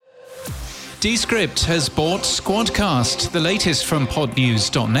Descript has bought SquadCast, the latest from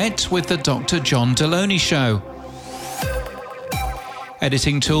podnews.net with the Dr. John Deloney Show.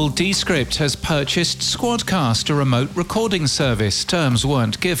 Editing tool Descript has purchased SquadCast, a remote recording service. Terms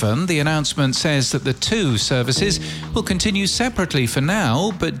weren't given. The announcement says that the two services will continue separately for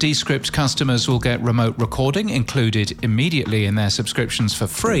now, but Descript customers will get remote recording included immediately in their subscriptions for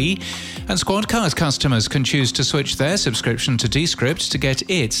free, and SquadCast customers can choose to switch their subscription to Descript to get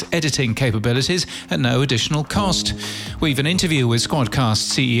its editing capabilities at no additional cost. We've an interview with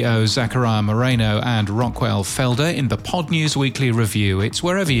SquadCast CEO Zachariah Moreno and Rockwell Felder in the Pod News Weekly Review. It's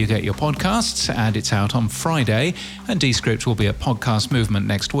wherever you get your podcasts, and it's out on Friday, and Descript will be at Podcast Movement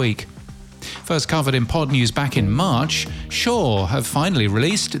next week. First covered in Pod News back in March, Shure have finally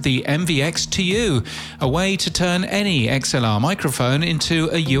released the MVX2U, a way to turn any XLR microphone into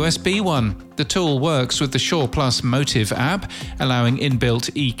a USB one. The tool works with the Shure Plus Motive app, allowing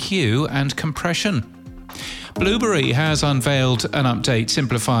inbuilt EQ and compression. Blueberry has unveiled an update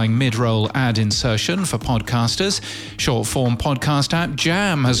simplifying mid-roll ad insertion for podcasters. Short-form podcast app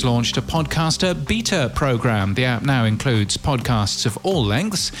Jam has launched a podcaster beta program. The app now includes podcasts of all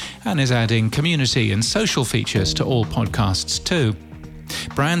lengths and is adding community and social features to all podcasts too.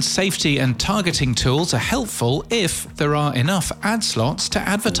 Brand safety and targeting tools are helpful if there are enough ad slots to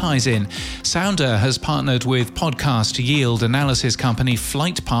advertise in. Sounder has partnered with podcast yield analysis company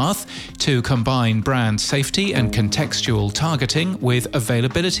Flightpath to combine brand safety and contextual targeting with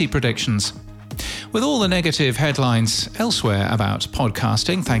availability predictions. With all the negative headlines elsewhere about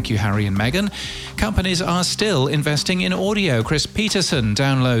podcasting, thank you Harry and Meghan, companies are still investing in audio. Chris Peterson,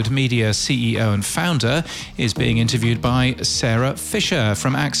 Download Media CEO and founder, is being interviewed by Sarah Fisher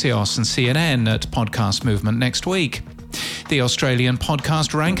from Axios and CNN at Podcast Movement next week. The Australian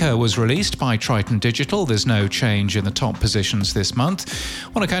podcast ranker was released by Triton Digital. There's no change in the top positions this month.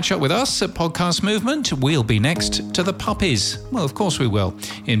 Want to catch up with us at Podcast Movement? We'll be next to the puppies. Well, of course we will.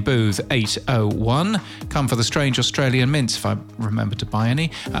 In booth 801. Come for the strange Australian mints, if I remember to buy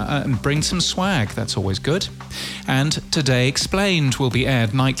any, and bring some swag. That's always good. And Today Explained will be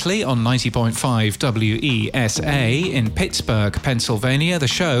aired nightly on 90.5 WESA in Pittsburgh, Pennsylvania. The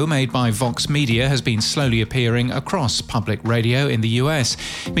show, made by Vox Media, has been slowly appearing across public radio in the US.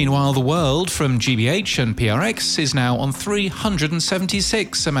 Meanwhile, The World from GBH and PRX is now on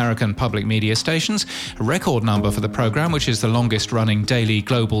 376 American public media stations, a record number for the program, which is the longest-running daily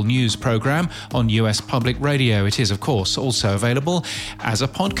global news program on US public radio. It is, of course, also available as a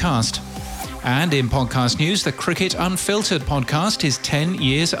podcast. And in podcast news, the Cricket Unfiltered podcast is 10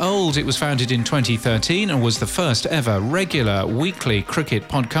 years old. It was founded in 2013 and was the first ever regular weekly cricket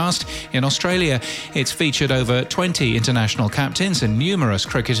podcast in Australia. It's featured over 20 international captains and numerous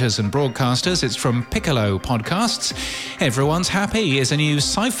cricketers and broadcasters. It's from Piccolo Podcasts. Everyone's Happy is a new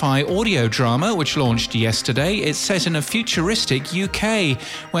sci-fi audio drama which launched yesterday. It's set in a futuristic UK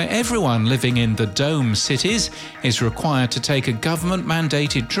where everyone living in the Dome cities is required to take a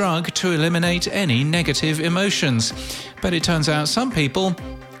government-mandated drug to eliminate any negative emotions. But it turns out some people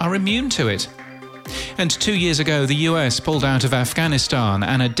are immune to it. And 2 years ago, the US pulled out of Afghanistan,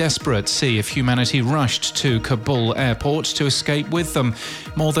 and a desperate sea of humanity rushed to Kabul airport to escape with them.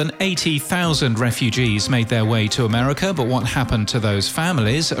 More than 80,000 refugees made their way to America, but what happened to those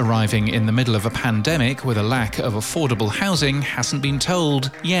families arriving in the middle of a pandemic with a lack of affordable housing hasn't been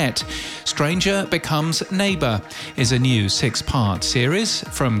told yet. Stranger Becomes Neighbor is a new 6-part series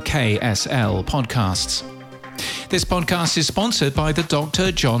from KSL Podcasts. This podcast is sponsored by the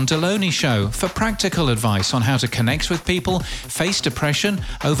Dr. John Deloney Show. For practical advice on how to connect with people, face depression,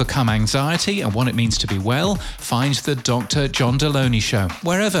 overcome anxiety, and what it means to be well, find the Dr. John Deloney Show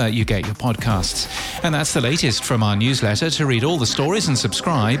wherever you get your podcasts. And that's the latest from our newsletter. To read all the stories and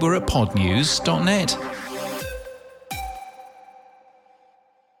subscribe, we're at podnews.net.